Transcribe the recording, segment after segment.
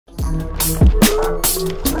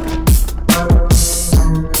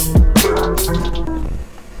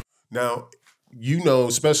Now, you know,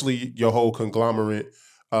 especially your whole conglomerate,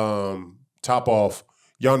 Top Off,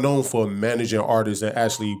 y'all known for managing artists and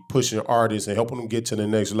actually pushing artists and helping them get to the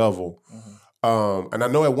next level. And I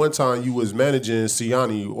know at one time you was managing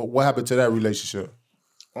Siani. What happened to that relationship?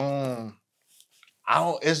 I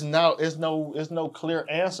don't. It's no clear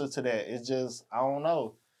answer to that. It's just I don't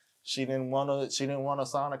know. She didn't want to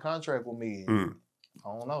sign a contract with me. I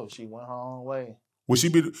don't know. She went her own way. Would she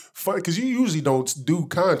be fun? Because you usually don't do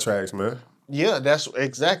contracts, man. Yeah, that's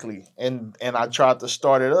exactly. And I tried to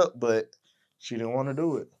start it up, but she didn't want to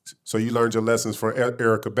do it. So you learned your lessons from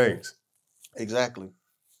Erica Banks. Exactly.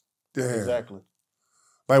 Damn. Exactly.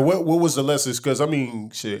 Like what was the lessons? Because I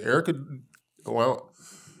mean, shit, Erica. Well,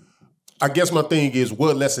 I guess my thing is,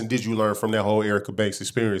 what lesson did you learn from that whole Erica Banks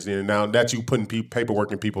experience? And now that you putting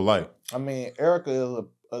paperwork in people's life. I mean, Erica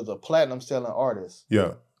is a platinum selling artist.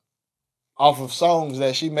 Yeah. Off of songs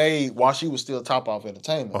that she made while she was still Top Off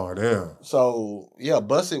Entertainment. Oh, damn. So, yeah,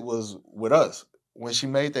 Busted was with us. When she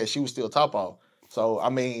made that, she was still Top Off. So, I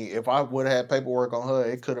mean, if I would have had paperwork on her,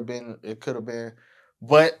 it could have been.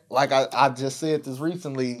 But like I just said this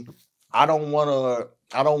recently, I don't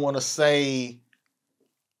want to say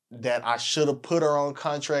that I should have put her on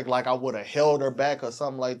contract, like I would have held her back or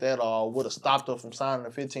something like that, or would have stopped her from signing a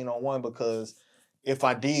 15-on-1, because if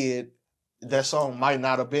I did, that song might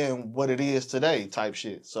not have been what it is today, type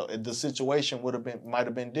shit. So the situation might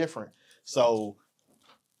have been different. So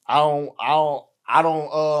I don't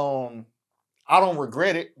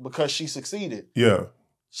regret it because she succeeded. Yeah.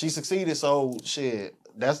 She succeeded, so shit.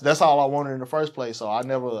 That's all I wanted in the first place. So I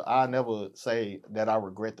never say that I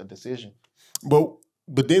regret the decision. But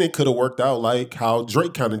then it could have worked out like how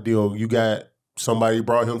Drake kind of deal. You got somebody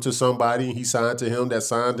brought him to somebody, and he signed to him, that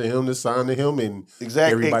signed to him, that signed to him, and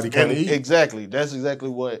everybody kind of eat. Exactly. That's exactly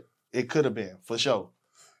what it could have been, for sure.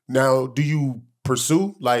 Now, do you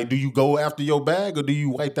pursue? Like, do you go after your bag, or do you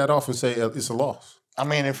wipe that off and say it's a loss? I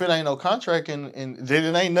mean, if it ain't no contract and then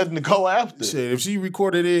it ain't nothing to go after. Shit, if she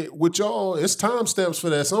recorded it with y'all, it's timestamps for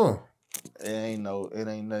that song. It ain't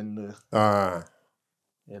nothing to...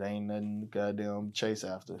 It ain't nothing to goddamn chase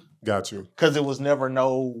after. Got you. Because it was never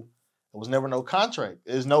no contract.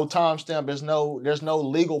 There's no timestamp. There's no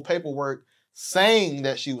legal paperwork saying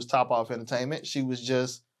that she was Top Off Entertainment. She was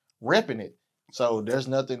just repping it. So there's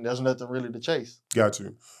nothing really to chase. Got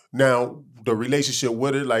you. Now, the relationship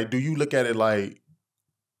with it, like, do you look at it like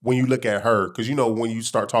when you look at her? Because, you know, when you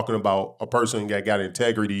start talking about a person that got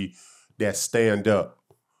integrity, that stand up,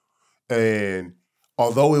 and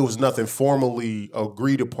although it was nothing formally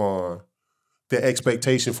agreed upon, the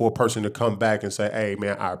expectation for a person to come back and say, hey,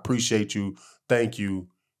 man, I appreciate you. Thank you.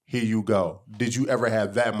 Here you go. Did you ever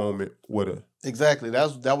have that moment with her? Exactly.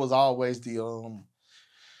 That was always the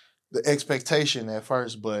expectation at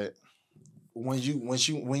first. But when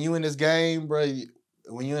you in this game, bro,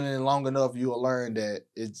 when you're in it long enough, you'll learn that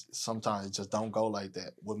sometimes it just don't go like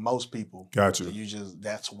that with most people. Gotcha.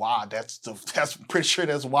 That's pretty sure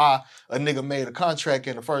that's why a nigga made a contract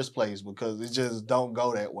in the first place, because it just don't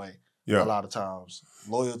go that way. Yeah. A lot of times,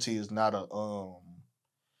 loyalty is not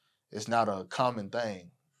it's not a common thing.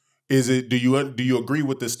 Is it? Do you agree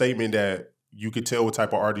with the statement that you could tell what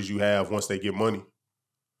type of artist you have once they get money,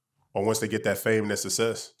 or once they get that fame, that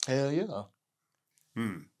success? Hell yeah.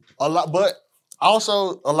 A lot, but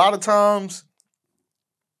also a lot of times,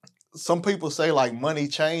 some people say like money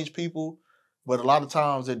change people, but a lot of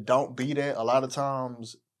times it don't be that. A lot of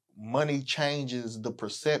times, money changes the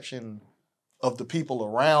perception of the people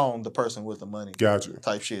around the person with the money. Gotcha.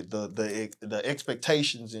 Type shit. The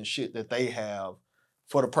expectations and shit that they have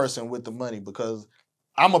for the person with the money, because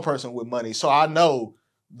I'm a person with money, so I know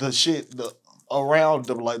the shit around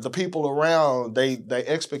the people around, they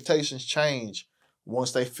expectations change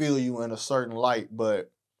once they feel you in a certain light.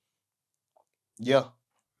 But yeah.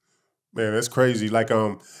 Man, that's crazy. Like,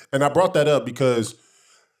 and I brought that up because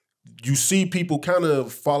you see people kind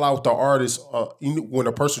of fall out with the artist. When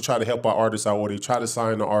a person try to help our artist out, or they try to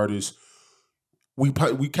sign the artist, we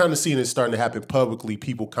kind of seen it starting to happen publicly.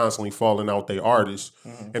 People constantly falling out their artists,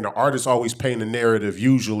 and the artists always paint a narrative.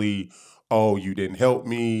 Usually, oh, you didn't help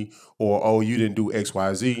me, or oh, you didn't do X,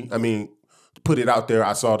 Y, Z. I mean, to put it out there,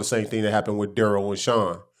 I saw the same thing that happened with Daryl and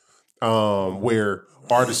Sean, where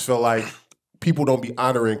artists feel like people don't be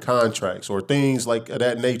honoring contracts or things like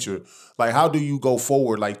that nature. Like, how do you go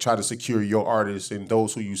forward, like try to secure your artists and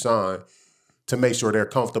those who you sign to make sure they're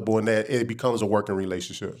comfortable and that it becomes a working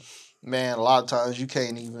relationship? Man, a lot of times you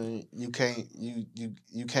can't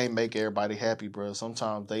make everybody happy, bro.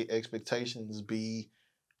 Sometimes they expectations be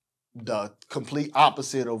the complete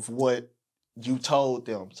opposite of what you told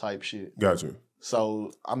them type shit. Gotcha.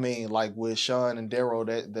 So I mean, like with Sean and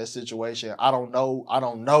Daryl, that situation, I don't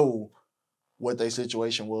know what their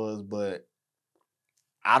situation was, but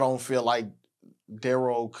I don't feel like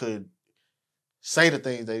Daryl could say the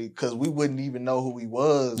things because we wouldn't even know who he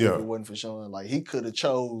was if it wasn't for Sean. Like he could have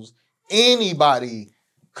chose anybody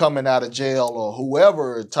coming out of jail or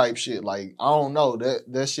whoever type shit. Like I don't know,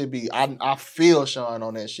 that should be. I feel Sean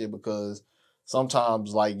on that shit because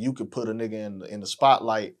sometimes like you could put a nigga in the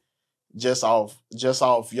spotlight just off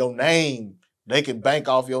your name. They can bank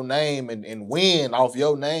off your name and win off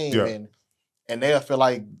your name and they'll feel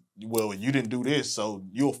like, well, you didn't do this, so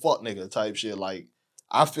you a fuck nigga type shit. Like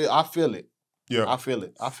I feel it. Yeah. I feel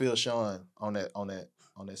it. I feel Sean on that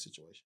situation.